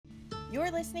You're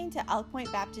listening to Elk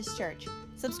Point Baptist Church.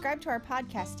 Subscribe to our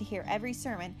podcast to hear every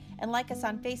sermon and like us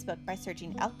on Facebook by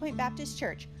searching Elk Point Baptist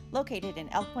Church, located in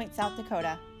Elk Point, South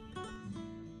Dakota.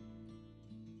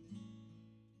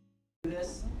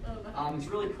 It's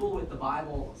really cool with the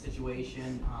Bible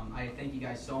situation. I thank you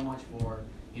guys so much for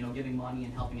giving money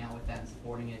and helping out with that and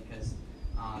supporting it, because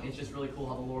it's just really cool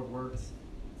how the Lord works.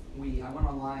 I went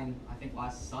online, I think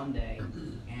last Sunday,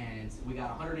 and we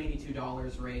got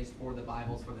 $182 raised for the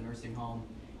Bibles for the nursing home.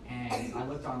 And I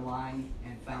looked online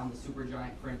and found the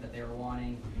Supergiant print that they were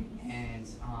wanting, and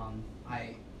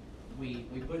we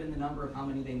put in the number of how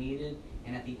many they needed,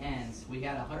 and at the end we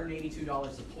had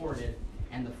 $182 supported,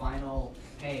 and the final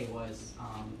pay was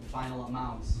the final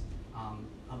amount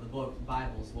of the book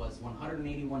Bibles was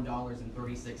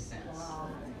 $181.36. Wow.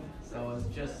 So it was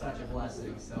just such a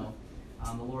blessing. So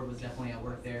the Lord was definitely at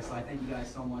work there. So I thank you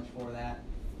guys so much for that.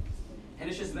 And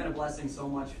it's just been a blessing so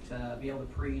much to be able to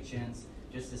preach and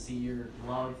just to see your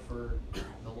love for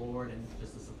the Lord and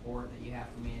just the support that you have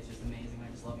for me. It's just amazing. I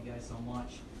just love you guys so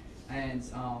much. And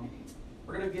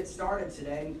we're going to get started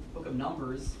today. Book of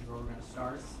Numbers is where we're going to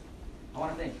start. I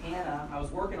want to thank Hannah. I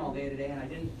was working all day today, and I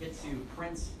didn't get to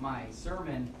print my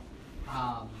sermon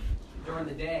during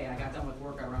the day. I got done with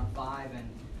work around 5 and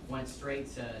went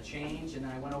straight to change, and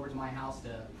then I went over to my house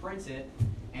to print it,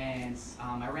 and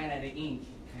I ran out of ink,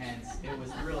 and it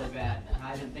was really bad.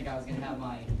 I didn't think I was going to have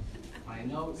my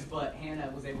notes, but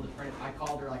Hannah was able to print it. I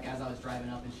called her as I was driving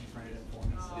up, and she printed it for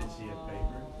me. So. Did she have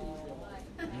paper?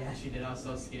 Yeah, she did. I was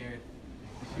so scared.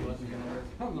 She wasn't going to work.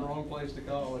 I'm the wrong place to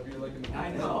call if you're looking to.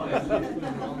 I know.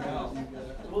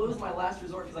 Well, it was my last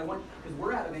resort because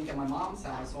we're out of ink at my mom's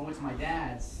house, so I went to my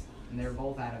dad's, and they were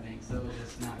both out of ink, so it was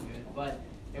just not good. But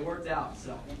it worked out.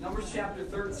 So Numbers chapter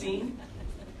 13,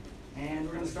 and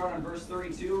we're going to start on verse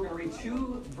 32. We're going to read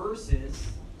 2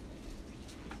 verses.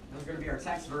 Those are going to be our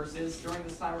text verses. During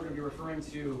this time, we're going to be referring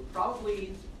to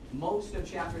probably most of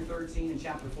chapter 13 and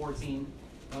chapter 14.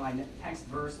 And my next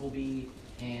verse will be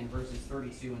in verses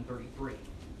 32 and 33.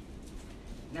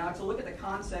 Now, to look at the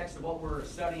context of what we're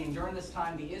studying, during this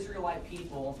time, the Israelite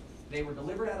people, they were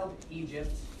delivered out of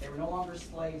Egypt. They were no longer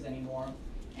slaves anymore.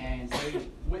 And they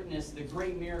witnessed the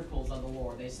great miracles of the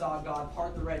Lord. They saw God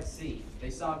part the Red Sea. They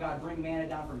saw God bring manna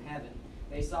down from heaven.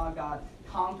 They saw God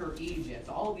conquer Egypt.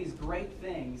 All of these great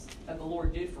things that the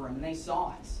Lord did for them, and they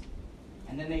saw it.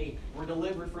 And then they were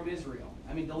delivered from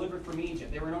delivered from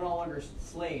Egypt. They were no longer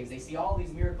slaves. They see all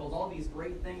these miracles, all these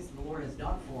great things that the Lord has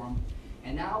done for them.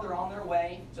 And now they're on their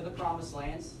way to the promised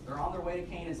lands. They're on their way to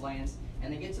Canaan's lands.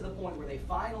 And they get to the point where they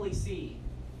finally see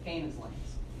Canaan's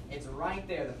lands. It's right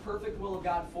there. The perfect will of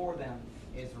God for them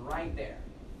is right there.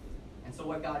 And so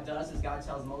what God does is God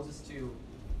tells Moses to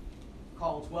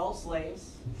call 12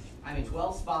 spies. I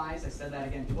said that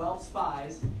again, 12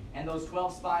 spies. And those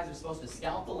 12 spies are supposed to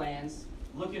scout the lands,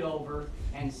 look it over,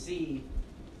 and see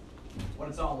what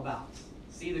it's all about.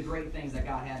 See the great things that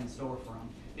God had in store for them.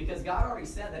 Because God already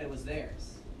said that it was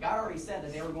theirs. God already said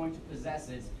that they were going to possess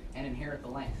it and inherit the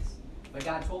lands. But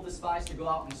God told the spies to go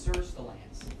out and search the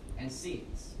lands and see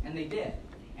it. And they did.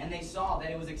 And they saw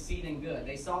that it was exceeding good.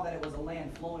 They saw that it was a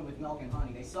land flowing with milk and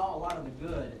honey. They saw a lot of the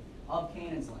good of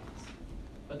Canaan's lands.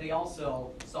 But they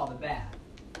also saw the bad.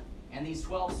 And these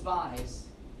 12 spies,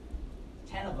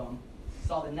 10 of them,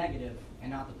 saw the negative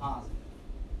and not the positive.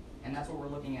 And that's what we're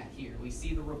looking at here. We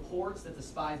see the reports that the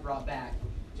spies brought back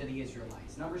to the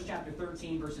Israelites. Numbers chapter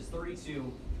 13, verses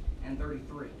 32 and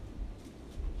 33.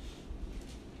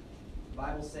 The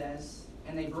Bible says,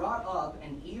 "And they brought up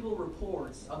an evil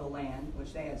report of the land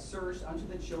which they had searched unto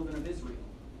the children of Israel,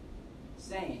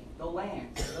 saying, The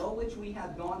land, though which we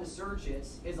have gone to search it,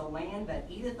 is a land that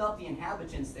eateth up the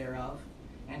inhabitants thereof,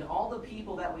 and all the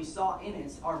people that we saw in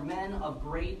it are men of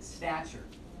great stature.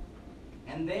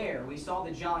 And there we saw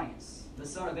the giants, the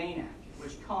son of Anak,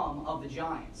 which come of the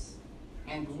giants.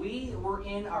 And we were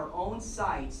in our own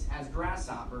sight as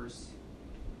grasshoppers,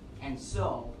 and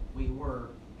so we were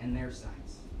in their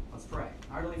sights." Let's pray.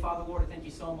 Our Heavenly Father, Lord, I thank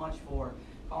you so much for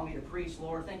calling me to preach,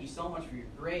 Lord. Thank you so much for your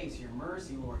grace, your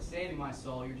mercy, Lord, saving my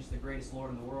soul. You're just the greatest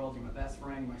Lord in the world. You're my best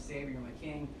friend. You're my Savior. You're my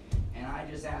King. And I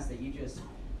just ask that you just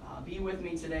be with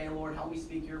me today, Lord. Help me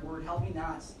speak your word. Help me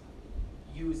not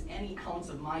use any ounce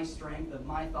of my strength, of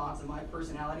my thoughts, of my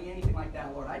personality, anything like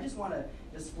that, Lord. I just want to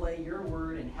display your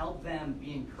word and help them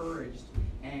be encouraged.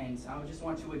 And I would just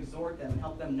want to exhort them and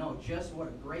help them know just what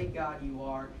a great God you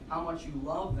are, how much you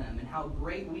love them, and how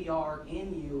great we are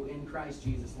in you in Christ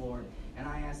Jesus, Lord. And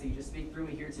I ask that you just speak through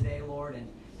me here today, Lord, and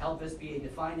help this be a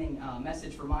defining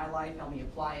message for my life. Help me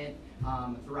apply it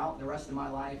throughout the rest of my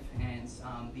life and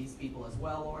these people as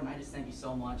well, Lord. And I just thank you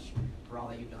so much for all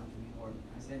that you've done for me, Lord.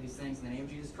 I say these things in the name of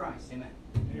Jesus Christ. Amen.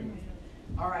 Amen.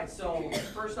 All right, so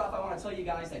first off, I want to tell you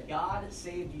guys that God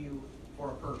saved you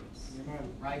for a purpose. Amen.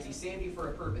 Right? He saved you for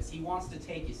a purpose. He wants to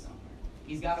take you somewhere.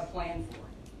 He's got a plan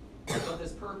for it. But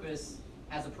this purpose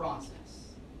has a process.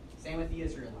 Same with the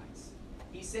Israelites.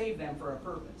 He saved them for a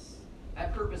purpose.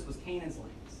 That purpose was Canaan's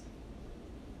lands.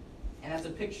 And that's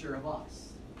a picture of us.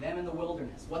 Them in the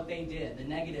wilderness, what they did, the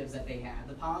negatives that they had,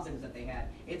 the positives that they had.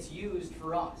 It's used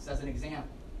for us as an example.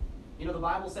 You know, the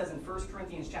Bible says in 1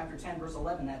 Corinthians chapter 10, verse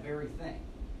 11, that very thing.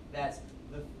 That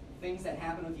the things that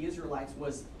happened with the Israelites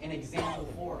was an example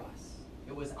for us.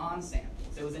 It was on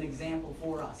samples. It was an example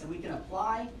for us. And we can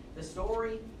apply the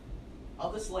story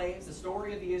of the slaves, the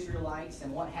story of the Israelites,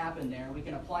 and what happened there. We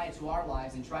can apply it to our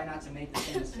lives and try not to make the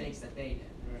same mistakes that they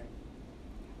did. Right.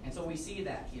 And so we see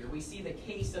that here. We see the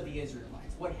case of the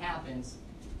Israelites, what happens,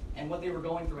 and what they were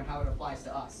going through and how it applies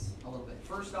to us a little bit.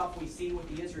 First off, we see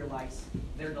with the Israelites,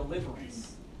 their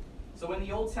deliverance. So in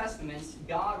the Old Testament,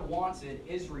 God wanted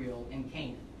Israel in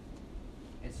Canaan.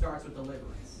 It starts with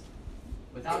deliverance.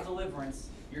 Without deliverance,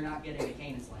 you're not getting to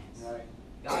Canaan's lands. Right.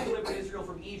 God delivered Israel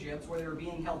from Egypt, where they were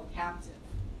being held captive.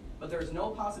 But there's no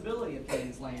possibility of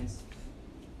Canaan's lands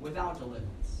without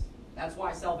deliverance. That's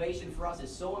why salvation for us is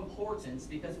so important,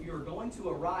 because if you're going to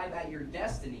arrive at your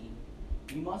destiny,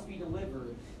 you must be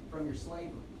delivered from your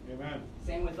slavery. Amen.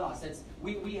 Same with us.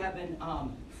 We have been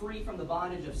free from the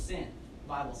bondage of sin, the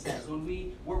Bible says. When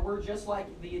we're just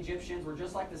like the Egyptians, we're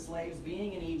just like the slaves,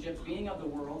 being in Egypt, being of the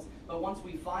world. But once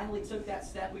we finally took that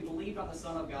step, we believed on the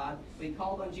Son of God, we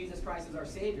called on Jesus Christ as our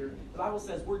Savior, the Bible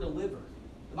says we're delivered.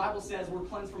 The Bible says we're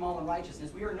cleansed from all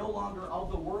unrighteousness. We are no longer of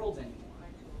the world anymore.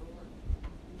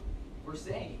 We're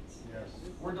saved. Yes.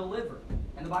 We're delivered.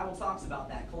 And the Bible talks about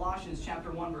that. Colossians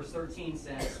chapter 1, verse 13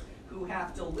 says, who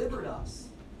hath delivered us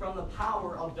from the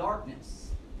power of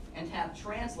darkness, and hath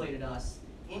translated us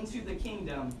into the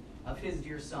kingdom of his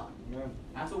dear Son. Amen.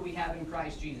 That's what we have in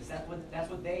Christ Jesus. That's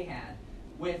what they had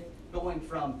with going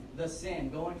from the sin,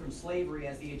 going from slavery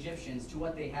as the Egyptians to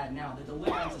what they had now. The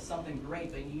deliverance is something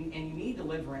great, but you need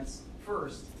deliverance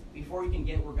first before you can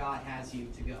get where God has you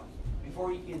to go.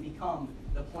 Before you can become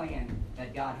the plan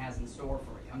that God has in store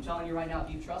for you. I'm telling you right now,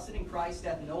 if you've trusted in Christ,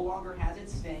 death no longer has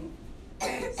its sting.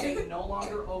 Satan no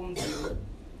longer owns you,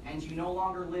 and you no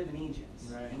longer live in Egypt.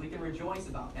 Right. And we can rejoice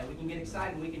about that. We can get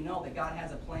excited, and we can know that God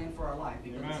has a plan for our life,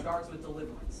 because Amen. it starts with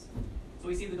deliverance. So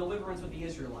we see the deliverance with the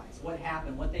Israelites, what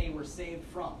happened, what they were saved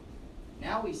from.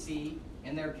 Now we see,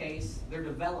 in their case, their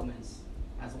developments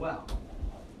as well.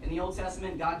 In the Old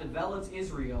Testament, God developed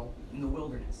Israel in the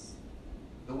wilderness.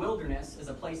 The wilderness is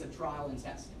a place of trial and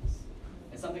testings.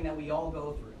 It's something that we all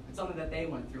go through. It's something that they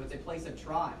went through. It's a place of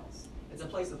trials. It's a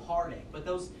place of heartache. But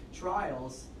those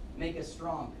trials make us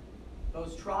stronger.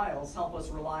 Those trials help us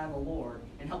rely on the Lord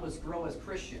and help us grow as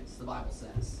Christians, the Bible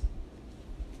says.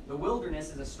 The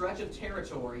wilderness is a stretch of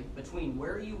territory between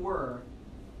where you were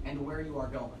and where you are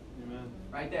going. Amen.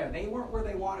 Right there. They weren't where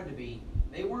they wanted to be.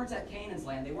 They weren't at Canaan's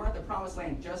land. They weren't at the promised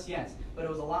land just yet. But it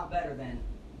was a lot better than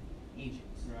Egypt.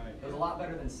 Right. It was a lot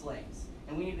better than slaves.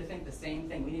 And we need to think the same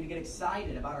thing. We need to get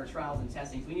excited about our trials and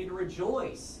testings. We need to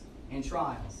rejoice in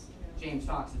trials, James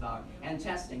talks about, and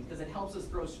testings, because it helps us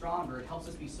grow stronger. It helps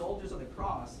us be soldiers of the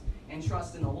cross and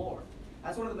trust in the Lord.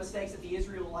 That's one of the mistakes that the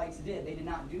Israelites did. They did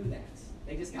not do that.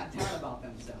 They just got down about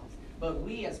themselves. But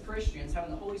we as Christians,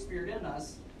 having the Holy Spirit in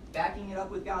us, backing it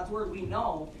up with God's Word, we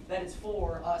know that it's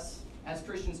for us as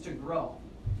Christians to grow.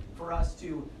 For us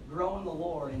to grow in the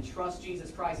Lord and trust Jesus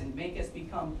Christ and make us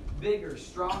become bigger,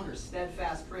 stronger,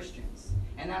 steadfast Christians.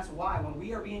 And that's why when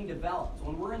we are being developed,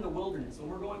 when we're in the wilderness, when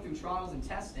we're going through trials and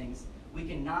testings, we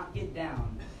cannot get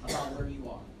down about where you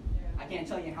are. I can't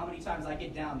tell you how many times I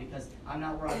get down because I'm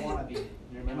not where I want to be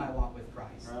in my walk with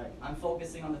Christ. Right. I'm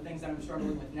focusing on the things that I'm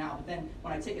struggling with now. But then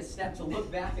when I take a step to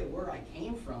look back at where I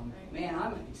came from, man,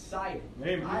 I'm excited.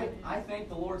 Amen. I thank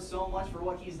the Lord so much for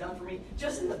what He's done for me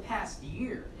just in the past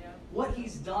year. What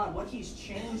He's done, what He's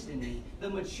changed in me, the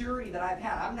maturity that I've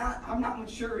had. I'm not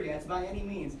mature yet by any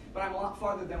means, but I'm a lot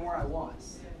farther than where I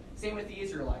was. Same with the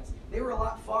Israelites. They were a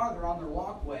lot farther on their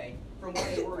walkway from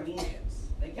where they were in Egypt.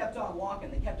 They kept on walking,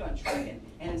 they kept on trekking,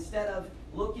 and instead of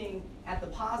looking at the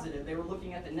positive, they were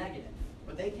looking at the negative.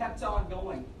 But they kept on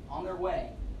going on their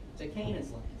way to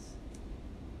Canaan's lands.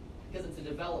 Because it's a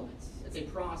development, it's a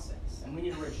process, and we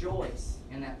need to rejoice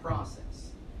in that process.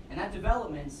 And that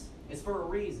development is for a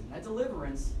reason. That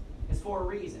deliverance is for a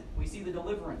reason. We see the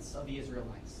deliverance of the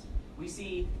Israelites. We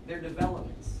see their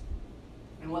developments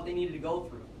and what they needed to go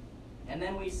through. And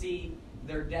then we see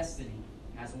their destiny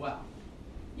as well.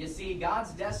 You see,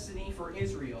 God's destiny for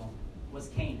Israel was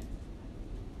Canaan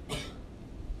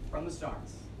from the start.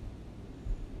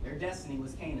 Their destiny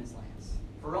was Canaan's lands.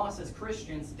 For us as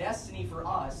Christians, destiny for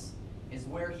us is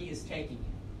where He is taking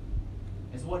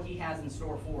you, is what He has in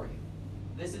store for you.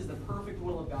 This is the perfect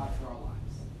will of God for our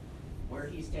lives. Where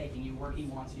He's taking you, where He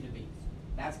wants you to be.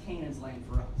 That's Canaan's land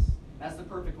for us. That's the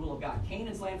perfect will of God.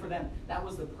 Canaan's land for them, that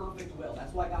was the perfect will.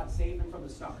 That's why God saved them from the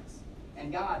start.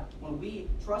 And God, when we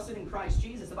trusted in Christ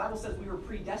Jesus, the Bible says we were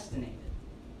predestinated.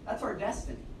 That's our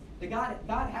destiny.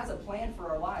 God has a plan for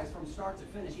our lives from start to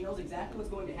finish. He knows exactly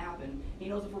what's going to happen. He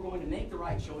knows if we're going to make the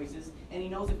right choices. And He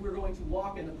knows if we're going to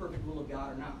walk in the perfect will of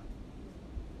God or not.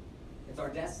 It's our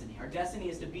destiny. Our destiny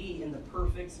is to be in the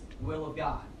perfect will of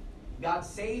God. God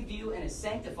saved you and is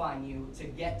sanctifying you to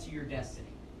get to your destiny.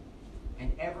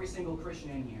 And every single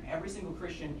Christian in here, every single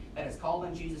Christian that is called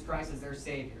on Jesus Christ as their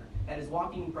Savior, that is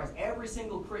walking in Christ, every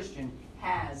single Christian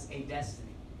has a destiny.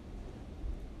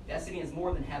 Destiny is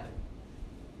more than heaven.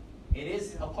 It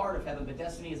is a part of heaven, but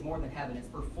destiny is more than heaven. It's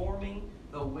performing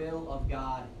the will of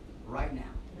God right now.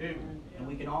 Amen. And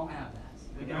we can all have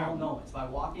that. We can all know it. It's by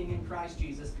walking in Christ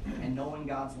Jesus and knowing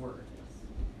God's Word.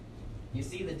 You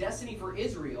see, the destiny for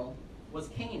Israel was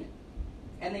Canaan.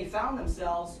 And they found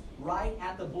themselves right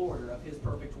at the border of His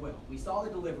perfect will. We saw the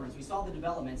deliverance, we saw the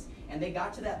developments, and they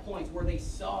got to that point where they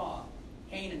saw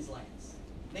Canaan's lands.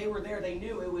 They were there. They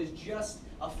knew it was just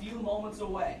a few moments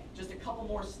away, just a couple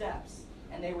more steps,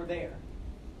 and they were there.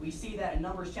 We see that in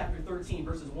Numbers chapter 13,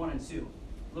 verses 1 and 2.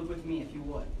 Look with me if you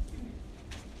would.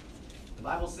 The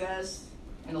Bible says,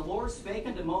 "And the Lord spake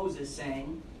unto Moses,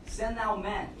 saying, Send thou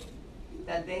men,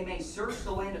 that they may search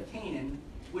the land of Canaan,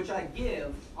 which I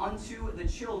give unto the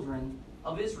children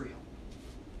of Israel."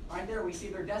 Right there we see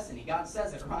their destiny. God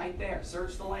says it right there.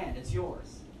 Search the land. It's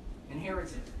yours.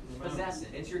 Inherit it. Possess it.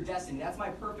 It's your destiny. That's my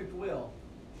perfect will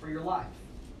for your life.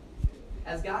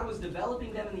 As God was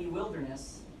developing them in the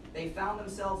wilderness, they found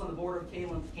themselves on the border of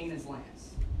Canaan's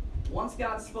lands. Once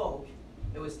God spoke,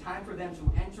 it was time for them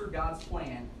to enter God's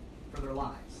plan for their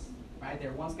lives. Right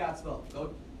there. Once God spoke.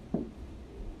 Go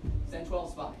send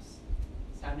 12 spies.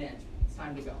 It's time to enter. It's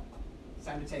time to go. It's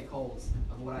time to take hold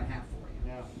of what I have for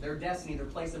you. Yeah. Their destiny, their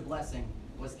place of blessing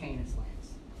was Canaan's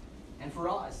lands. And for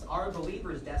us, our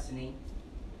believer's destiny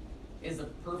is the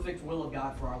perfect will of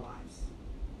God for our lives.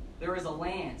 There is a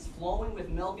land flowing with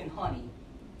milk and honey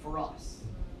for us.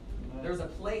 There's a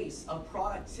place of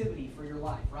productivity for your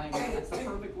life, right? That's the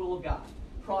perfect will of God.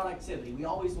 Productivity. We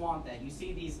always want that. You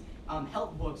see these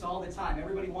help books all the time.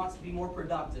 Everybody wants to be more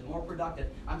productive, more productive.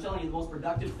 I'm telling you, the most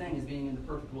productive thing is being in the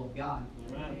perfect will of God.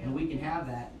 Amen. And we can have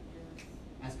that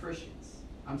as Christians.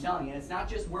 I'm telling you, and it's not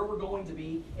just where we're going to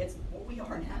be, it's what we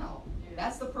are now.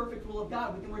 That's the perfect will of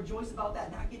God. We can rejoice about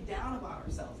that, not get down about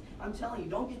ourselves. I'm telling you,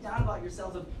 don't get down about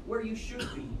yourselves of where you should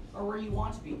be or where you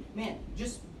want to be. Man,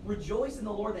 just rejoice in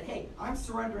the Lord that, hey, I'm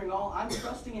surrendering all. I'm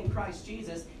trusting in Christ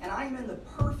Jesus, and I am in the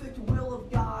perfect will of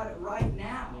God right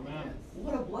now. Amen.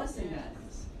 What a blessing that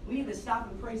is. We need to stop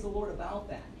and praise the Lord about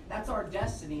that. That's our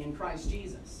destiny in Christ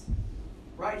Jesus.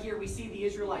 Right here, we see the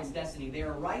Israelites' destiny. They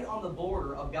are right on the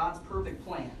border of God's perfect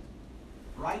plan.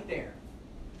 Right there.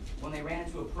 When they ran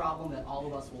into a problem that all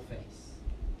of us will face.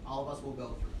 All of us will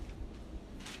go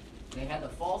through. They had the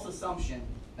false assumption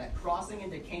that crossing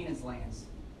into Canaan's lands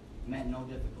meant no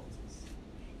difficulties.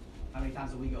 How many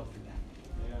times do we go through that?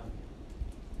 Yeah.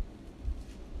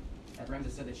 That brings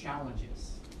us to the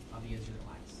challenges of the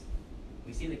Israelites.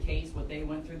 We see the case, what they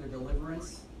went through, their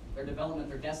deliverance, their development,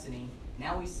 their destiny.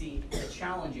 Now we see the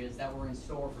challenges that were in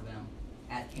store for them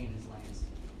at Canaan's lands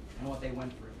and what they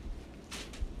went through.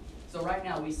 So right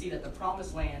now we see that the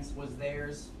promised lands was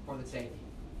theirs for the taking.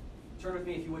 Turn with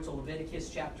me, if you would, to Leviticus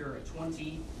chapter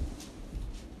 20.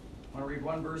 I want to read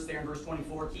one verse there in verse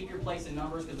 24. Keep your place in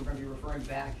Numbers because we're going to be referring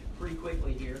back pretty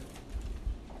quickly here.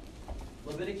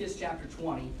 Leviticus chapter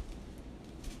 20,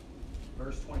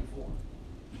 verse 24.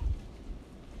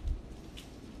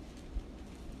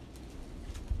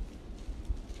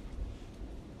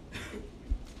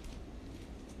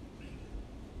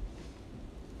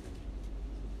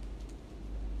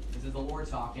 This is the Lord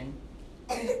talking.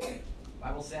 The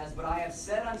Bible says, "But I have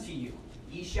said unto you,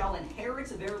 ye shall inherit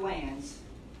their lands,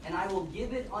 and I will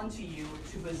give it unto you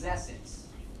to possess it,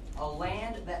 a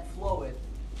land that floweth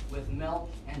with milk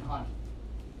and honey."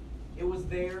 It was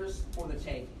theirs for the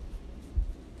taking.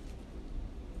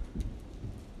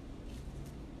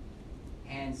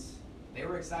 And they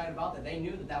were excited about that. They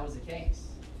knew that that was the case.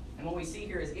 And what we see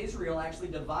here is Israel actually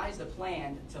devised a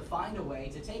plan to find a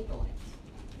way to take the land.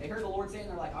 They heard the Lord say it,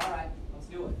 and they're like, all right, let's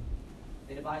do it.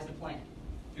 They devised a plan.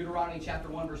 Deuteronomy chapter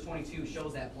 1, verse 22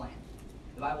 shows that plan.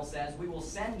 The Bible says, "We will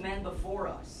send men before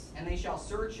us, and they shall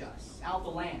search us out the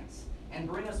lands, and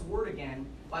bring us word again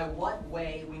by what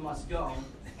way we must go,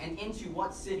 and into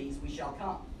what cities we shall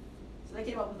come. So they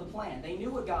came up with a plan. They knew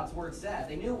what God's word said.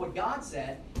 They knew what God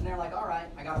said, and they're like, all right,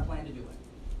 I got a plan to do it.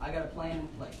 I got a plan in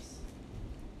place.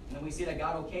 And then we see that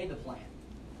God okayed the plan.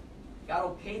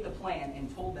 God okayed the plan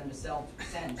and told them to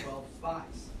send 12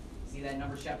 spies. See that in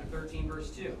Numbers chapter 13,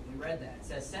 verse 2. We read that. It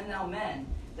says, send now men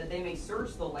that they may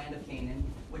search the land of Canaan,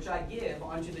 which I give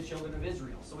unto the children of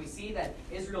Israel. So we see that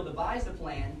Israel devised a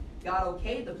plan, God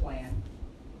okayed the plan,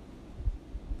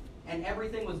 and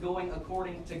everything was going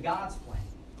according to God's plan.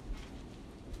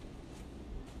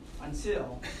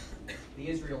 Until the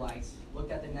Israelites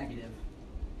looked at the negative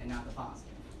and not the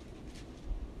positive.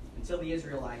 Until the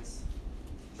Israelites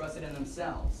trusted in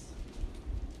themselves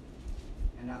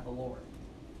and not the Lord.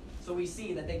 So we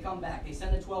see that they come back. They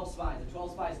send the 12 spies. The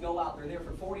 12 spies go out. They're there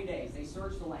for 40 days. They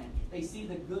search the land. They see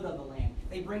the good of the land.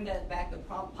 They bring back the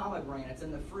pomegranates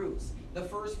and the fruits, the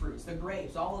first fruits, the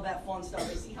grapes, all of that fun stuff.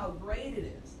 They see how great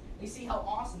it is. They see how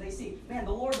awesome. They see, man,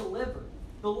 the Lord delivered.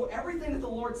 The Lord, everything that the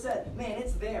Lord said, man,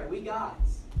 it's there. We got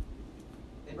it.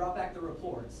 They brought back the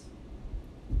reports,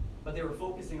 but they were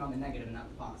focusing on the negative and not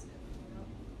the positive.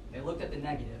 They looked at the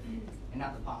negative and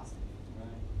not the positive.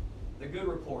 The good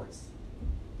reports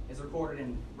is recorded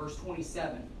in verse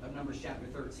 27 of Numbers chapter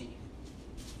 13.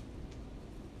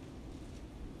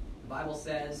 The Bible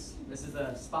says, this is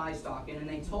the spies talking, and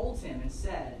they told him and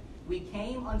said, we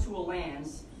came unto a land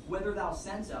whither thou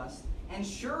sent us, and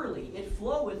surely it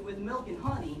floweth with milk and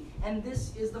honey, and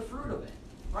this is the fruit of it.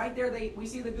 Right there, we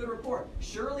see the good report.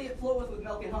 Surely it floweth with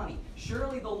milk and honey.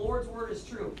 Surely the Lord's word is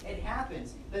true. It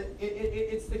happens.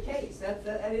 It's the case.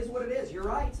 That is what it is. You're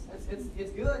right.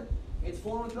 It's good. It's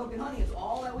flowing with milk and honey. It's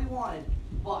all that we wanted.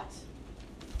 But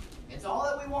it's all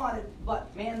that we wanted.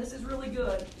 But man, this is really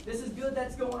good. This is good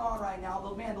that's going on right now.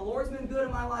 But man, the Lord's been good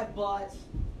in my life. But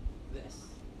this.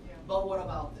 Yeah. But what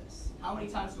about this? How many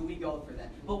times do we go for that?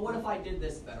 But what if I did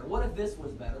this better? What if this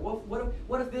was better?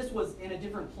 What if this was in a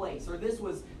different place? Or this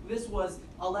was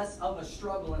a less of a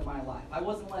struggle in my life? I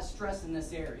wasn't less stressed in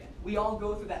this area. We all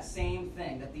go through that same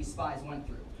thing that these spies went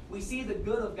through. We see the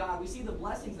good of God. We see the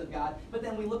blessings of God. But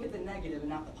then we look at the negative and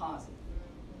not the positive.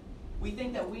 We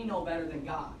think that we know better than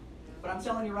God. But I'm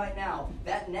telling you right now,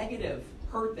 that negative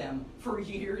hurt them for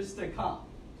years to come.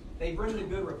 They bring the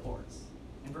good reports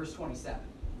in verse 27.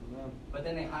 But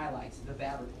then they highlight the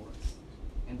bad reports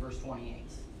in verse 28.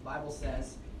 The Bible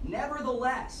says,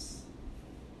 nevertheless,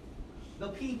 the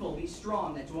people be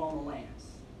strong that dwell in the lands,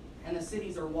 and the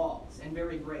cities are walls and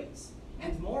very great.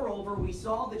 And moreover, we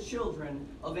saw the children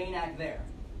of Anak there.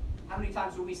 How many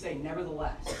times do we say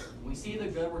nevertheless? We see the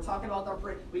good. We're talking about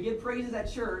we give praises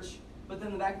at church, but then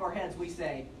in the back of our heads we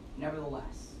say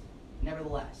nevertheless.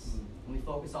 Nevertheless. And we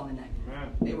focus on the negative.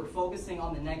 Amen. They were focusing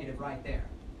on the negative right there.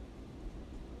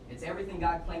 It's everything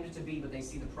God claimed it to be, but they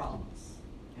see the problems.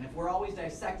 And if we're always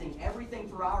dissecting everything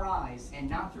through our eyes and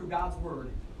not through God's word,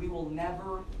 we will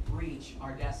never reach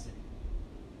our destiny.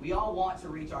 We all want to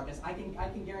reach our destiny. I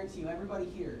can guarantee you, everybody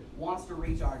here wants to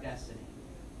reach our destiny.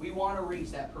 We want to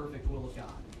reach that perfect will of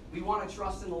God. We want to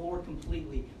trust in the Lord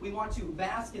completely. We want to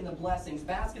bask in the blessings,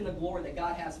 bask in the glory that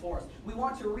God has for us. We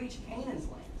want to reach Canaan's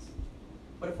lands.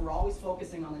 But if we're always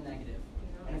focusing on the negative,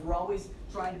 and if we're always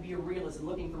trying to be a realist and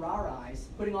looking through our eyes,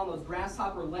 putting on those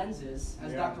grasshopper lenses,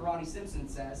 as Dr. Ronnie Simpson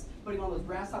says, putting on those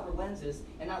grasshopper lenses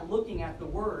and not looking at the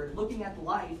Word, looking at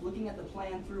life, looking at the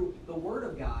plan through the Word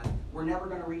of God, we're never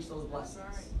going to reach those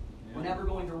blessings. We're never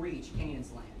going to reach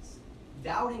Canaan's lands.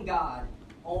 Doubting God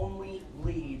only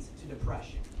leads to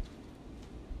depression.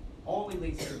 Only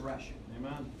leads to depression.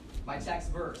 Amen. My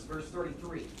text verse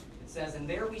 33, it says, and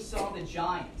there we saw the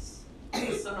giants,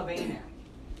 the son of Anak,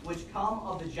 which come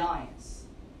of the giants,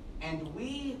 and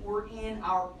we were in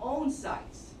our own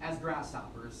sights as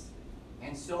grasshoppers,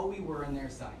 and so we were in their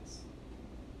sights.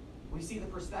 We see the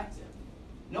perspective.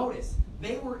 Notice,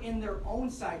 they were in their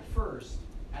own sight first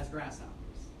as grasshoppers.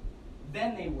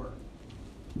 Then they were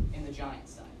in the giant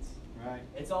sights. Right.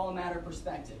 It's all a matter of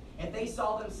perspective. If they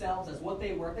saw themselves as what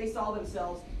they were, if they saw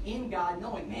themselves in God,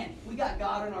 knowing, man, we got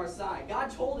God on our side. God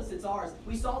told us it's ours.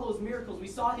 We saw those miracles. We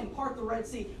saw Him part the Red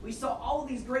Sea. We saw all of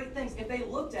these great things. If they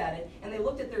looked at it and they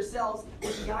looked at themselves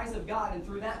with the eyes of God and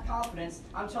through that confidence,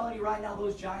 I'm telling you right now,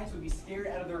 those giants would be scared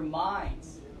out of their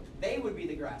minds. They would be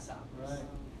the grasshoppers. Right.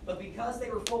 But because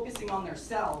they were focusing on their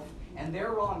self and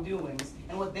their wrongdoings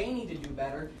and what they need to do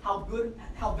better, how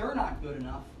they're not good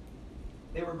enough,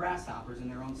 they were grasshoppers in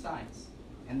their own sights.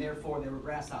 And therefore, they were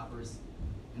grasshoppers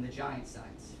in the giant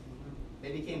sights.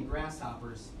 They became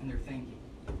grasshoppers in their thinking.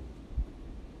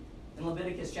 In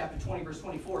Leviticus chapter 20, verse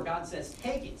 24, God says,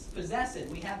 take it, possess it.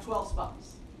 We have 12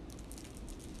 spies.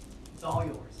 It's all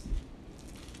yours.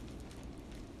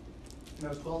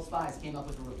 Remember, 12 spies came up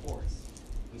with the reports.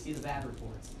 We see the bad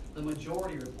reports. The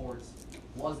majority reports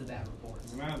was the bad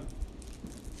reports. Amen.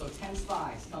 So 10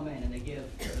 spies come in and they give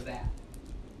the bad.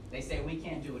 They say, we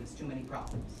can't do it. It's too many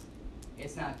problems.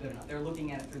 It's not good enough. They're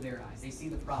looking at it through their eyes. They see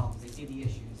the problems. They see the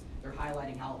issues. They're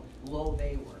highlighting how low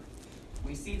they were.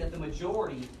 We see that the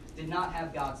majority did not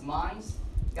have God's minds,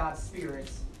 God's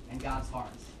spirits, and God's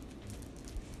hearts.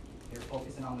 They were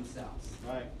focusing on themselves.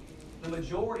 Right. The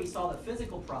majority saw the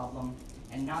physical problem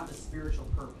and not the spiritual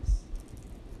purpose.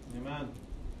 Amen.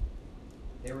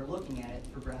 They were looking at it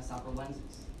through grasshopper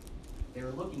lenses. They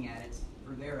were looking at it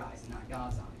through their eyes and not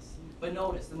God's eyes. But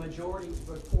notice, the majority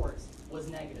report was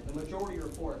negative. The majority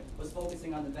report was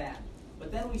focusing on the bad.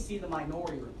 But then we see the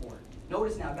minority report.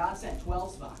 Notice now, God sent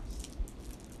 12 spies.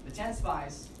 The 10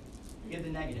 spies give the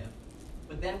negative.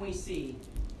 But then we see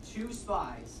 2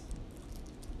 spies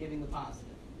giving the positive.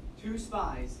 2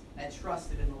 spies that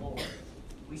trusted in the Lord.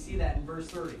 We see that in verse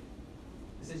 30.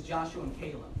 This is Joshua and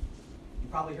Caleb. You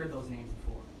probably heard those names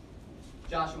before.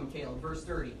 Joshua and Caleb, verse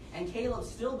 30. And Caleb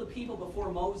stilled the people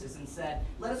before Moses and said,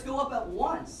 let us go up at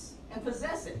once and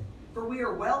possess it, for we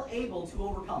are well able to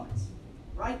overcome it.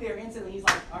 Right there, instantly, he's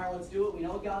like, all right, let's do it. We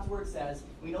know what God's word says.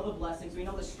 We know the blessings. We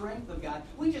know the strength of God.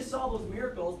 We just saw those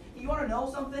miracles. You want to know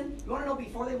something? You want to know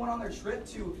before they went on their trip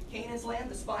to Canaan's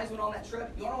land, the spies went on that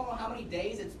trip? You want to know how many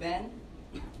days it's been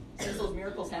since those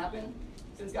miracles happened?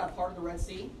 Since God parted the Red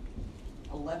Sea?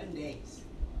 11 days.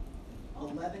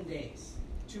 11 days.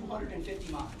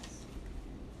 250 miles.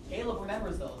 Caleb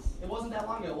remembers those. It wasn't that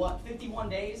long ago. What? 51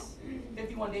 days?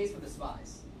 51 days for the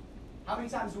spies. How many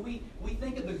times do we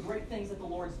think of the great things that the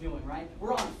Lord's doing, right?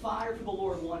 We're on fire for the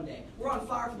Lord one day. We're on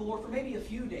fire for the Lord for maybe a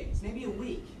few days, maybe a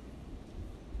week,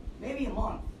 maybe a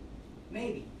month,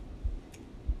 maybe.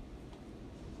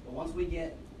 But once we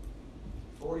get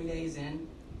 40 days in,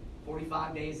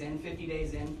 45 days in, 50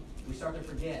 days in, we start to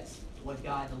forget what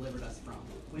God delivered us from.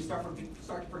 We start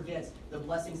to forget the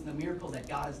blessings and the miracles that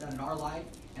God has done in our life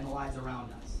and the lives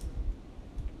around us.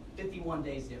 51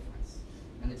 days difference,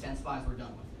 and the 10 spies were done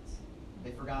with it. They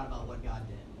forgot about what God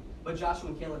did. But Joshua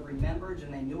and Caleb remembered,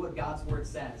 and they knew what God's word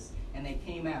says, and they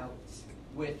came out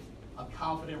with a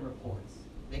confident report.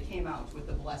 They came out with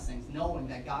the blessings, knowing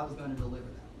that God was going to deliver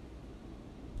them.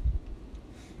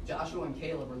 Joshua and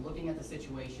Caleb are looking at the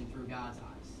situation through God's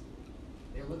eyes.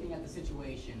 They're looking at the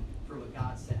situation through what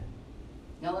God said.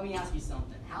 Now let me ask you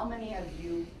something. How many of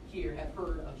you here have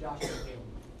heard of Joshua and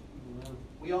Caleb?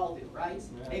 We all do, right?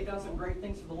 They've done some great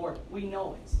things for the Lord. We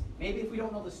know it. Maybe if we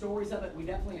don't know the stories of it, we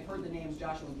definitely have heard the names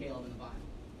Joshua and Caleb in the Bible.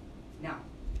 Now,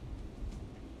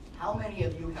 how many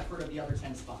of you have heard of the other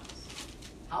 10 spies?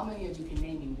 How many of you can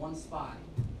name me one spy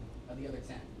of the other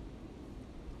 10?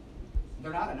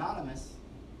 They're not anonymous.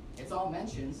 It's all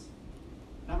mentions.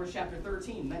 Numbers chapter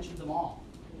 13 mentions them all,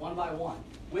 one by one,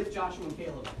 with Joshua and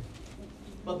Caleb.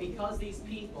 But because these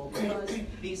people, because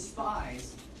these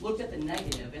spies looked at the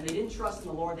negative and they didn't trust in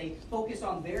the Lord, they focused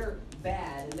on their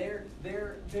bad and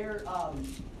their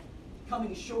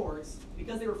coming shorts.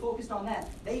 Because they were focused on that,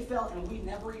 they felt, and we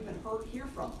never even hear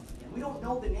from them again. We don't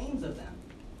know the names of them.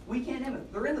 We can't name them.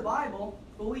 They're in the Bible,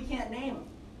 but we can't name them.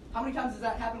 How many times does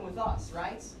that happen with us,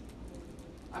 right?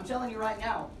 I'm telling you right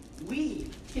now, we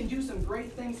can do some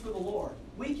great things for the Lord.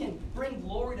 We can bring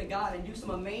glory to God and do some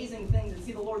amazing things and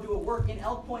see the Lord do a work in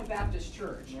Elk Point Baptist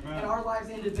Church, in our lives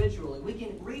individually. We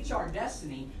can reach our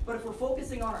destiny, but if we're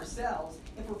focusing on ourselves,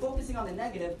 if we're focusing on the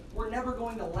negative, we're never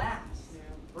going to last.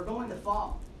 We're going to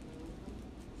fall.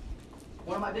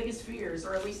 One of my biggest fears,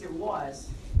 or at least it was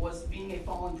being a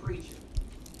fallen preacher.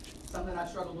 Something I've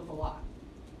struggled with a lot.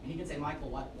 And you can say, Michael,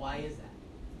 why is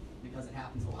that? Because it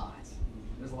happens a lot.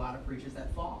 There's a lot of preachers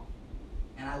that fall.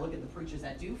 And I look at the preachers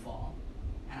that do fall,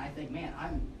 and I think, man,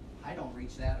 I don't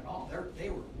reach that at all. They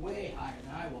were way higher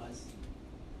than I was.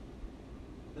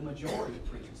 The majority of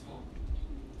preachers fall.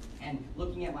 And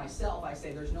looking at myself, I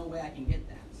say, there's no way I can get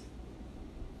that.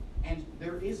 And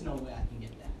there is no way I can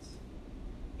get that.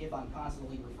 If I'm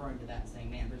constantly referring to that and saying,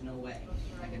 man, there's no way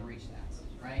I can reach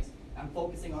that, right? I'm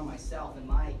focusing on myself and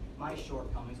my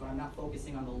shortcomings when I'm not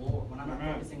focusing on the Lord, when I'm not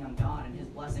focusing on God and His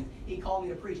blessings. He called me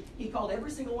to preach. He called every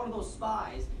single one of those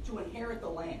spies to inherit the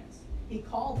lands. He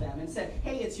called them and said,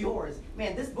 hey, it's yours.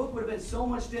 Man, this book would have been so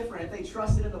much different if they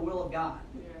trusted in the will of God.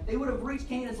 Yeah. They would have reached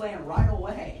Canaan's land right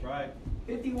away. That's right.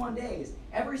 51 days.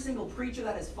 Every single preacher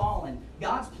that has fallen,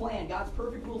 God's plan, God's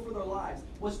perfect will for their lives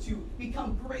was to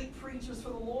become great preachers for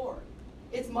the Lord.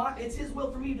 It's His will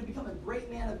for me to become a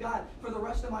great man of God for the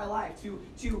rest of my life,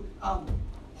 to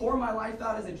pour my life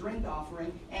out as a drink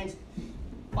offering and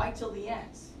fight till the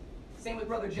end. Same with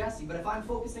Brother Jesse, but if I'm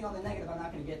focusing on the negative, I'm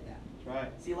not going to get that. That's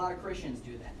right. See, a lot of Christians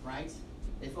do that, right?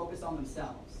 They focus on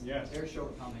themselves, their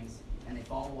shortcomings, and they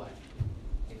fall away.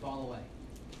 They fall away.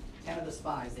 10 of the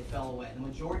spies, they fell away. The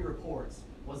majority of reports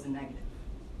was the negative.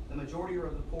 The majority of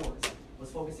reports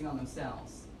was focusing on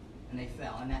themselves, and they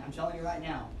fell. And I'm telling you right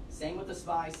now, same with the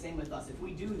spies, same with us. If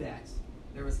we do that,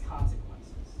 there is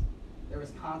consequences. There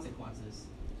is consequences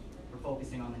for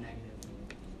focusing on the negative.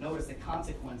 Notice the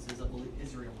consequences of the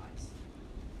Israelites.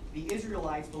 The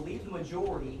Israelites believed the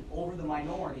majority over the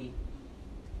minority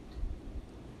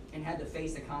and had to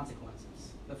face the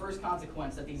consequences. The first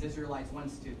consequence that these Israelites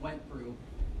went through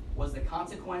was the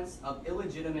consequence of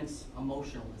illegitimate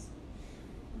emotionalism.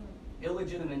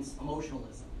 Illegitimate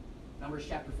emotionalism. Numbers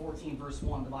chapter 14, verse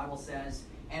 1, the Bible says,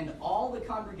 "And all the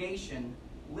congregation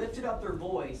lifted up their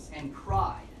voice and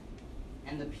cried,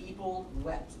 and the people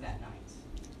wept that night."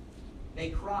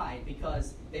 They cried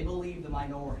because they believed the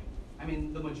majority.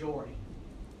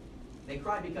 They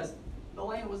cried because the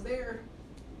land was there,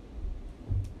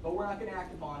 but we're not going to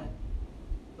act upon it.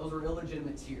 Those were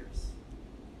illegitimate tears.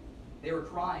 They were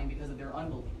crying because of their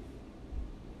unbelief.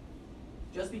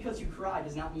 Just because you cry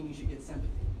does not mean you should get sympathy,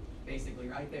 basically,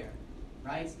 right there.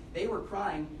 Right? They were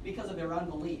crying because of their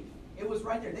unbelief. It was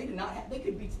right there. They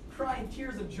could be crying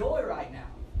tears of joy right now.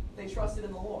 They trusted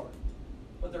in the Lord.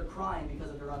 But they're crying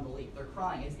because of their unbelief. They're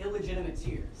crying. It's illegitimate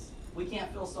tears. We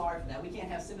can't feel sorry for that. We can't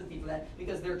have sympathy for that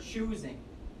because they're choosing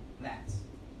that.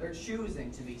 They're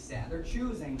choosing to be sad. They're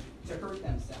choosing to hurt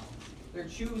themselves. They're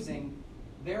choosing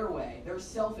their way, their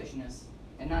selfishness,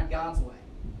 and not God's way.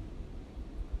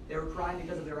 They were crying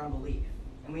because of their unbelief.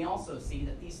 And we also see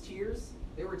that these tears,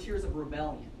 they were tears of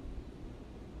rebellion.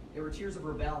 They were tears of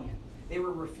rebellion. They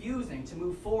were refusing to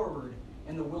move forward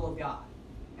in the will of God.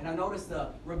 And now notice the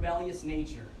rebellious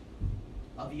nature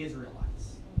of the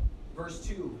Israelites. Verse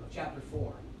 2 of chapter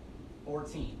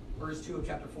 14. Verse 2 of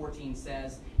chapter 14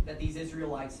 says that these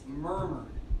Israelites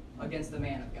murmured against the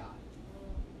man of God.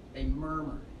 They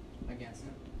murmured against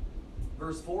him.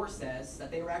 Verse 4 says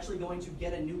that they were actually going to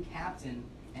get a new captain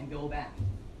and go back.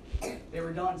 They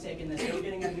were done taking this. They were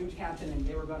getting a new captain and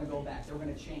they were going to go back. They were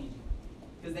going to change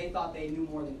because they thought they knew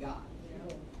more than God.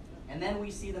 And then we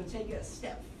see them take it a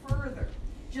step further.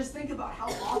 Just think about how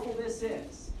awful this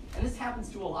is. And this happens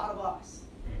to a lot of us.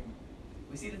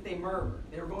 We see that they murmured.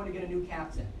 They were going to get a new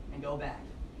captain and go back.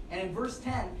 And in verse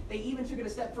 10, they even took it a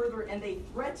step further and they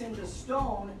threatened to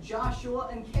stone Joshua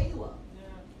and Caleb. Yeah.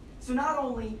 So not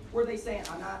only were they saying,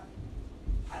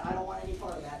 I don't want any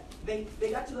part of that, they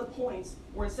got to the point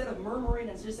where instead of murmuring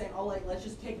and just saying, let's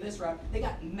just take this route, they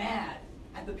got mad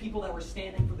at the people that were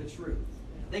standing for the truth.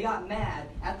 They got mad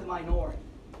at the minority.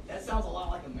 That sounds a lot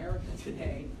like America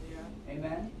today. Yeah.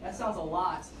 Amen? That sounds a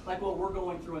lot like what we're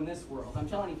going through in this world. I'm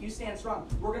telling you, if you stand strong,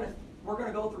 we're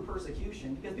gonna go through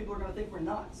persecution because people are gonna think we're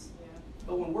nuts. Yeah.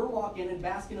 But when we're walking and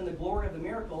basking in the glory of the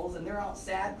miracles and they're out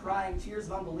sad, crying, tears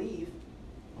of unbelief,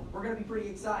 we're gonna be pretty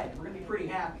excited. We're gonna be pretty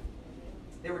happy.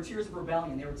 They were tears of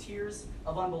rebellion. They were tears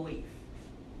of unbelief.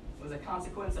 It was a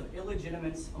consequence of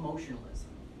illegitimate emotionalism.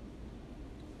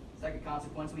 Second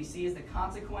consequence we see is the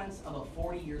consequence of a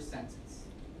 40-year sentence.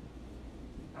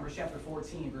 Numbers chapter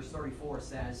 14, verse 34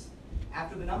 says,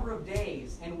 "After the number of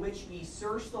days in which ye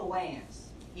search the lands,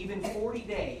 even 40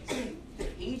 days,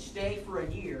 each day for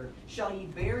a year, shall ye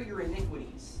bear your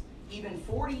iniquities, even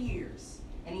 40 years,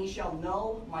 and ye shall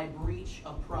know my breach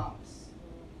of promise."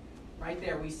 Right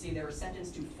there we see they were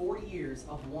sentenced to 40 years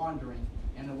of wandering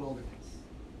in the wilderness.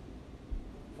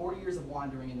 40 years of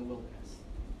wandering in the wilderness.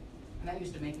 And that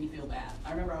used to make me feel bad. I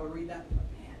remember I would read that and go,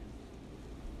 man,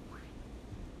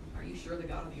 are you sure the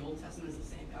God of the Old Testament is the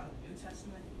same God of the New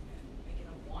Testament? Making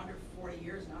them wander for 40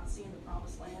 years, not seeing the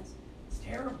promised lands? It's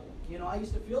terrible. I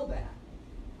used to feel bad.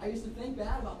 I used to think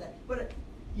bad about that. But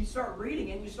you start reading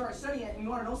it, and you start studying it, and you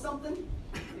want to know something?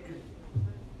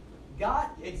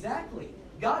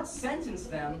 God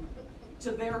sentenced them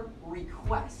to their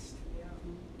request.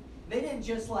 They didn't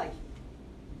just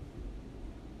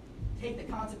take the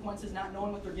consequences not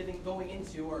knowing what they're going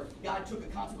into, or God took a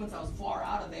consequence that was far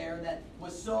out of there that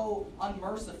was so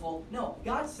unmerciful. No,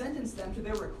 God sentenced them to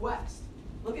their request.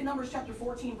 Look at Numbers chapter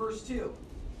 14, verse 2.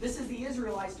 This is the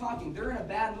Israelites talking. They're in a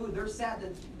bad mood. They're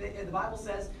sad. The Bible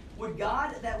says, "Would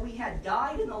God that we had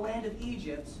died in the land of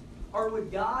Egypt, or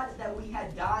would God that we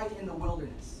had died in the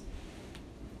wilderness?"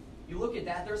 You look at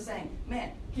that, they're saying,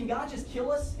 man, can God just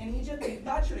kill us in Egypt?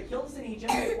 God should have killed us in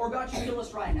Egypt, or God should kill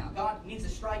us right now. God needs to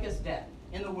strike us dead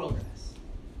in the wilderness.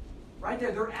 Right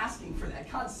there, they're asking for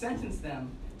that. God sentenced them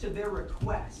to their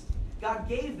request. God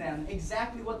gave them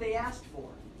exactly what they asked for.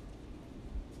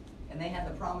 And they had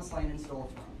the promised land in store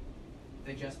for them.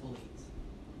 They just believed.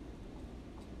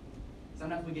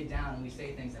 Sometimes we get down and we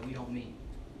say things that we don't mean.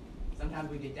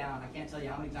 Sometimes we get down. I can't tell you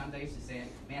how many times I used to say it.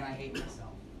 Man, I hate myself.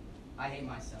 I hate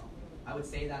myself. I would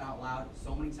say that out loud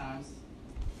so many times.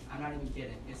 I'm not even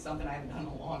kidding. It's something I haven't done in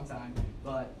a long time,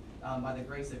 but by the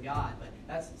grace of God.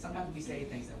 But sometimes we say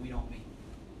things that we don't mean.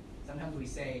 Sometimes we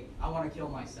say, I want to kill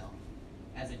myself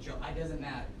as a joke. It doesn't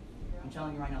matter. I'm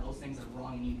telling you right now, those things are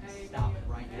wrong and you need to stop it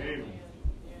right now. Amen.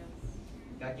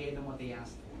 God gave them what they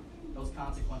asked for. Those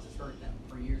consequences hurt them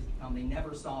for years to come. They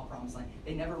never saw a promised land.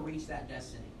 They never reached that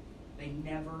destiny. They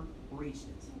never reached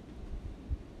it.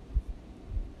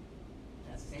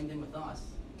 That's the same thing with us.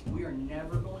 We are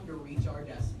never going to reach our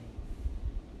destiny.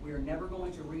 We are never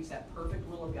going to reach that perfect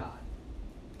will of God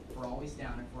if we're always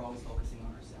down and if we're always focusing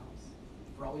on ourselves.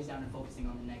 If we're always down and focusing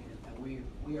on the negative that we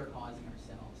are causing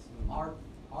ourselves.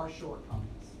 Our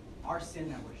shortcomings, our sin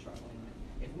that we're struggling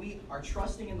with. If we are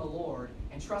trusting in the Lord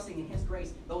and trusting in His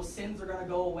grace, those sins are going to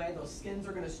go away. Those sins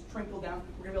are going to trickle down.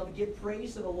 We're going to be able to give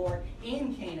praise to the Lord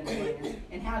in Canaan's land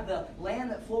and have the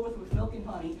land that floweth with milk and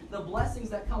honey, the blessings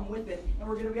that come with it. And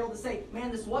we're going to be able to say,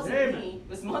 man, this wasn't me.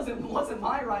 This wasn't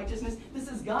my righteousness. This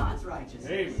is God's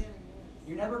righteousness. Amen.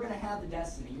 You're never going to have the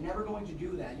destiny. You're never going to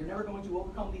do that. You're never going to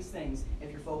overcome these things if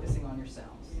you're focusing on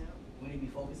yourselves. We need to be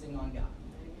focusing on God.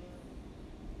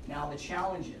 Now, the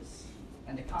challenges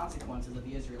and the consequences of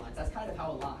the Israelites, that's kind of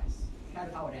how it lies. Kind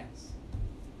of how it ends.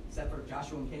 Except for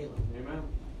Joshua and Caleb. Amen.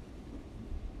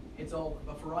 It's over.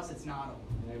 But for us, it's not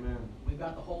over. Amen. We've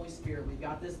got the Holy Spirit. We've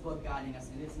got this book guiding us,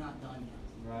 and it's not done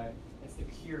yet. Right. It's the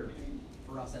cure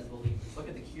for us as believers. Look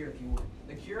at the cure, if you would.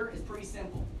 The cure is pretty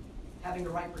simple. Having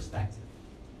the right perspective.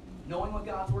 Knowing what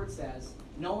God's Word says.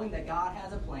 Knowing that God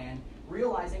has a plan.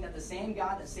 Realizing that the same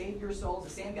God that saved your souls, the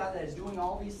same God that is doing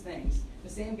all these things, the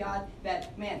same God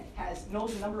that, man,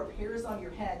 knows the number of hairs on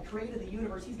your head, created the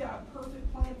universe. He's got a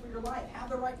perfect plan for your life. Have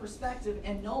the right perspective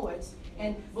and know it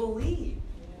and believe.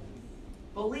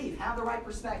 Believe. Have the right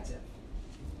perspective.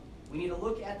 We need to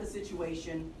look at the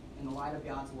situation in the light of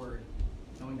God's Word,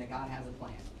 knowing that God has a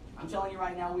plan. I'm telling you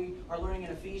right now, we are learning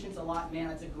in Ephesians a lot. Man,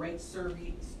 it's a great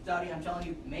study. I'm telling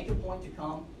you, make a point to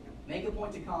come. Make a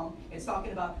point to come. It's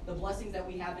talking about the blessings that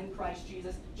we have in Christ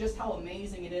Jesus. Just how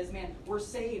amazing it is, man. We're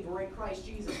saved. We're in Christ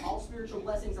Jesus. All spiritual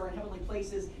blessings are in heavenly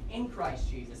places in Christ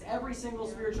Jesus. Every single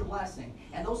spiritual blessing.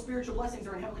 And those spiritual blessings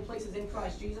are in heavenly places in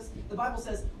Christ Jesus. The Bible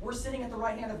says we're sitting at the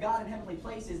right hand of God in heavenly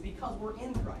places because we're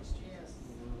in Christ Jesus.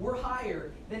 We're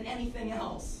higher than anything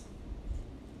else.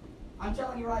 I'm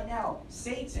telling you right now,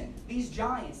 Satan, these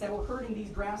giants that were hurting these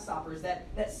grasshoppers,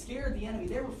 that scared the enemy,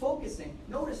 they were focusing.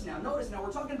 Notice now,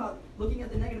 we're talking about looking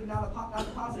at the negative, not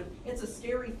the positive. It's a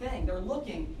scary thing. They're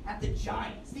looking at the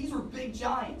giants. These were big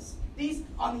giants. These,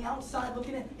 on the outside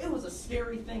looking in, it was a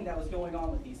scary thing that was going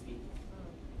on with these people.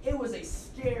 It was a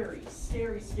scary,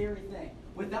 scary, scary thing.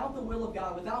 Without the will of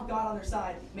God, without God on their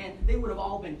side, man, they would have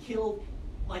all been killed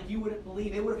like you wouldn't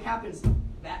believe. It would have happened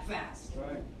that fast.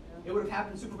 Right. It would have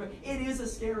happened super quick. It is a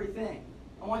scary thing.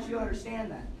 I want you to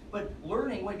understand that. But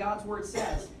learning what God's Word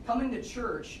says, coming to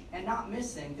church and not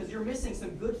missing, because you're missing some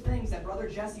good things that Brother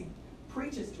Jesse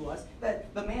preaches to us,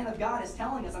 that the man of God is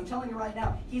telling us. I'm telling you right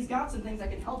now, he's got some things that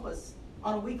can help us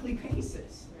on a weekly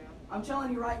basis. I'm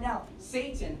telling you right now,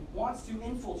 Satan wants to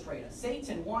infiltrate us.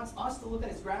 Satan wants us to look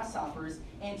at his grasshoppers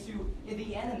and to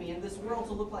the enemy in this world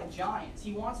to look like giants.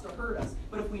 He wants to hurt us.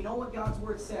 But if we know what God's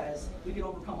Word says, we can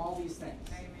overcome all these things.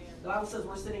 Amen. The Bible says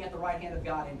we're sitting at the right hand of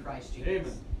God in Christ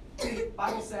Jesus. Amen. The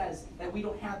Bible says that we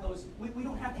don't have those. We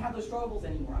don't have to have those struggles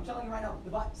anymore. I'm telling you right now,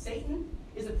 Satan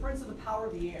is the prince of the power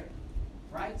of the air,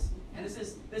 right? And this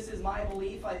is my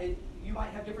belief. You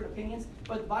might have different opinions,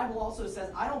 but the Bible also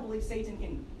says I don't believe Satan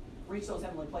can reach those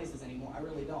heavenly places anymore. I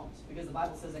really don't, because the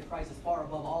Bible says that Christ is far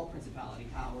above all principality,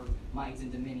 power, might,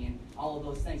 and dominion, all of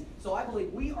those things. So I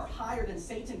believe we are higher than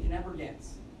Satan can ever get.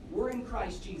 We're in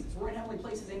Christ Jesus. We're in heavenly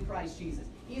places in Christ Jesus.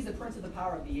 He's the prince of the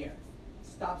power of the air.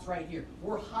 Stops right here.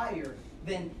 We're higher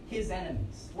than his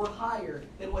enemies. We're higher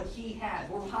than what he has.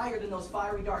 We're higher than those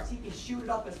fiery darts. He can shoot it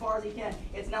up as far as he can.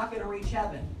 It's not going to reach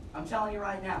heaven. I'm telling you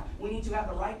right now, we need to have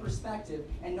the right perspective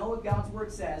and know what God's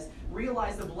Word says,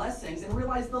 realize the blessings, and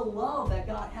realize the love that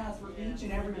God has for each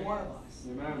and every one of us.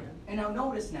 Amen. And now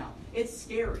notice now, it's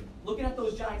scary. Looking at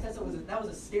those giants, that was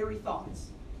a scary thought.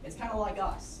 It's kind of like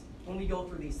us when we go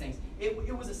through these things.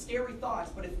 It was a scary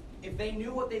thought, but if they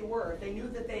knew what they were, if they knew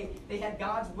that they had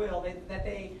God's will, that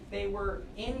they were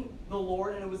in the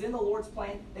Lord and it was in the Lord's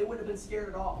plan, they wouldn't have been scared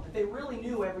at all. If they really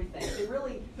knew everything, if they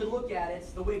really could look at it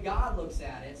the way God looks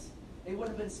at it, they wouldn't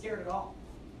have been scared at all.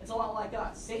 It's a lot like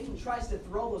us. Satan tries to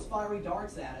throw those fiery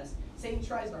darts at us. Satan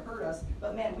tries to hurt us,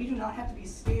 but man, we do not have to be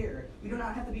scared. We do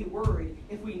not have to be worried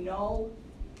if we know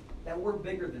that we're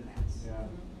bigger than that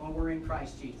when we're in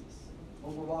Christ Jesus,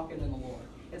 when we're walking in the Lord.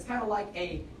 it's kind of like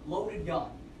a loaded gun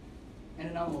and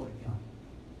an unloaded gun.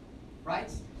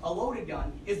 Right? A loaded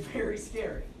gun is very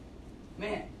scary.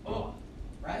 Man,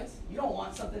 right? You don't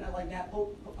want something like that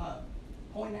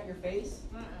pointing at your face.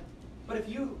 But if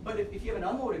you have an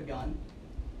unloaded gun,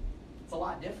 it's a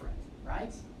lot different,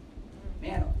 right?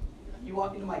 Man, you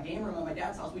walk into my game room at my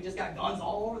dad's house, we just got guns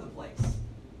all over the place.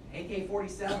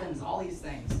 AK-47s, all these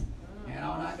things. You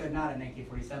know, not an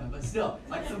AK-47, but still,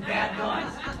 like some bad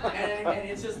guns. And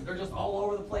it's just, they're just all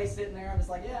over the place sitting there. I'm just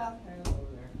like, yeah, they're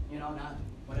over there. You know, not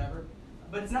whatever.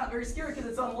 But it's not very scary because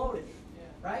it's unloaded,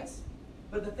 right?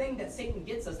 But the thing that Satan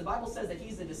gets us, the Bible says that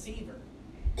he's a deceiver.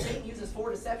 Satan uses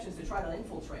 4 deceptions to try to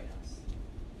infiltrate us.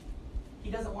 He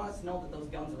doesn't want us to know that those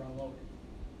guns are unloaded.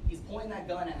 He's pointing that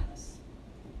gun at us,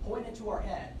 pointing it to our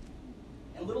head.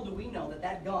 And little do we know that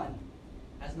that gun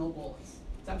has no bullets.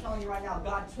 So I'm telling you right now,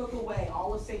 God took away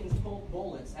all of Satan's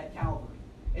bullets at Calvary.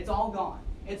 It's all gone.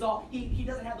 It's all. He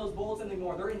doesn't have those bullets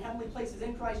anymore. They're in heavenly places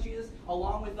in Christ Jesus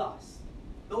along with us.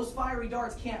 Those fiery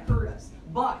darts can't hurt us.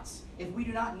 But if we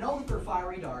do not know that they're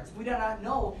fiery darts, if we do not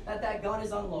know that that gun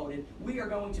is unloaded, we are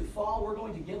going to fall. We're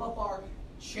going to give up our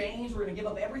chains. We're going to give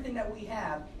up everything that we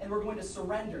have, and we're going to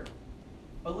surrender.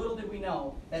 But little did we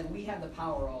know that we have the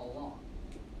power all along.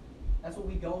 That's what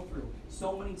we go through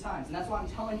so many times. And that's why I'm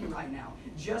telling you right now,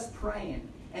 just praying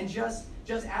and just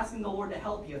asking the Lord to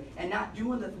help you and not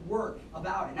doing the work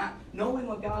about it, not knowing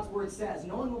what God's Word says,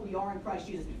 knowing what we are in Christ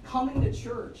Jesus, coming to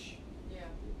church.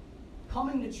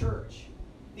 Coming to church.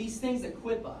 These things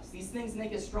equip us. These things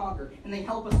make us stronger, and they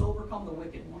help us overcome the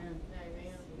wicked one. Amen.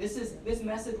 This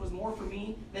message was more for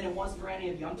me than it was for any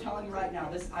of you. I'm telling you right now,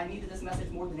 I needed this message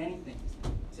more than anything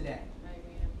today.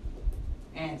 Amen.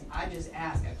 And I just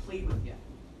ask, I plead with you,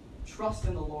 trust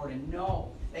in the Lord and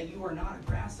know that you are not a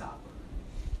grasshopper.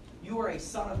 You are a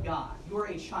son of God. You are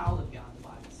a child of God, the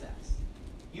Bible says.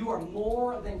 You are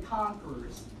more than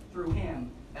conquerors through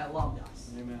him that loved us.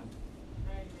 Amen.